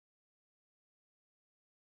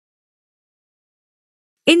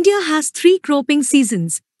India has three cropping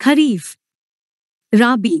seasons: Kharif,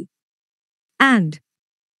 Rabi, and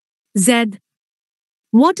zaid.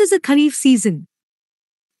 What is a Kharif season?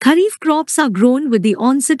 Kharif crops are grown with the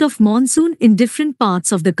onset of monsoon in different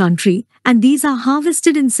parts of the country, and these are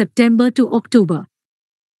harvested in September to October.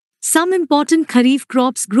 Some important Kharif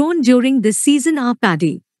crops grown during this season are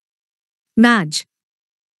paddy, maize,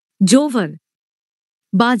 jowar,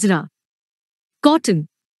 bajra, cotton,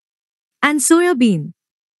 and soyabean.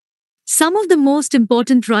 Some of the most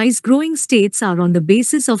important rice-growing states are on the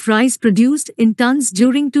basis of rice produced in tons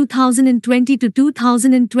during 2020 to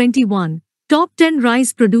 2021. Top 10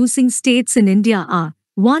 rice-producing states in India are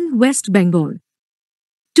 1. West Bengal,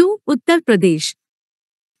 2. Uttar Pradesh,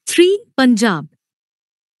 3. Punjab,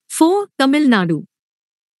 4. Tamil Nadu,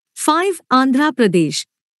 5. Andhra Pradesh,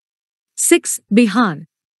 6. Bihar,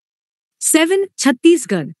 7.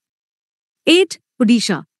 Chhattisgarh, 8.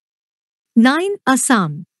 Odisha, 9.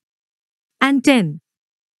 Assam, and 10.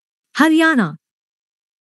 Haryana.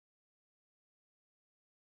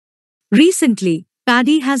 Recently,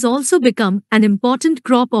 paddy has also become an important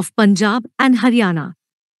crop of Punjab and Haryana.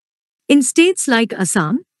 In states like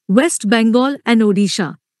Assam, West Bengal and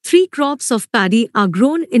Odisha, 3 crops of paddy are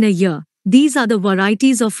grown in a year. These are the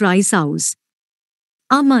varieties of rice house: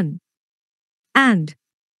 Aman and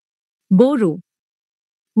Boro.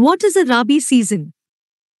 What is a Rabi season?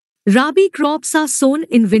 Rabi crops are sown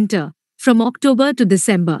in winter, from October to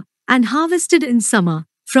December, and harvested in summer,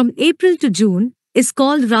 from April to June, is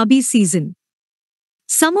called Rabi season.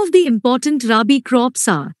 Some of the important Rabi crops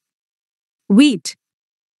are wheat,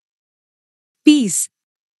 peas,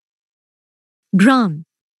 gram,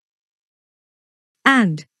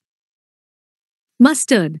 and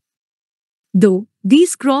mustard. Though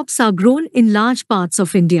these crops are grown in large parts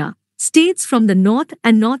of India, states from the north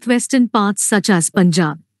and northwestern parts such as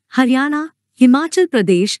Punjab, Haryana, Himachal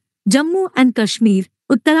Pradesh, Jammu and Kashmir,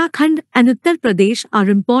 Uttarakhand and Uttar Pradesh are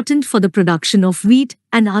important for the production of wheat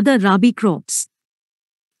and other Rabi crops.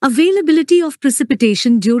 Availability of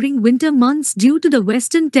precipitation during winter months due to the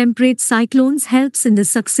western temperate cyclones helps in the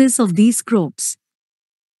success of these crops.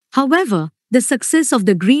 However, the success of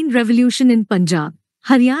the Green Revolution in Punjab,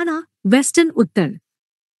 Haryana, Western Uttar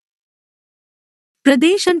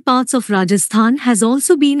Pradesh and parts of Rajasthan has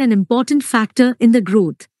also been an important factor in the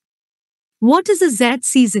growth. What is a zaid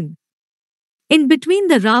season? In between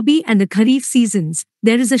the Rabi and the Kharif seasons,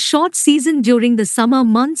 there is a short season during the summer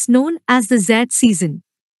months known as the zaid season.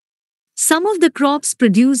 Some of the crops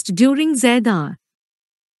produced during zaid are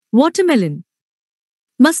watermelon,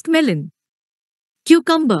 muskmelon,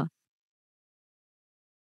 cucumber,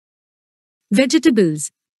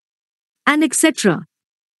 vegetables, and etc.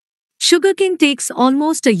 Sugarcane takes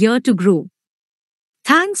almost a year to grow.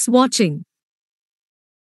 Thanks watching.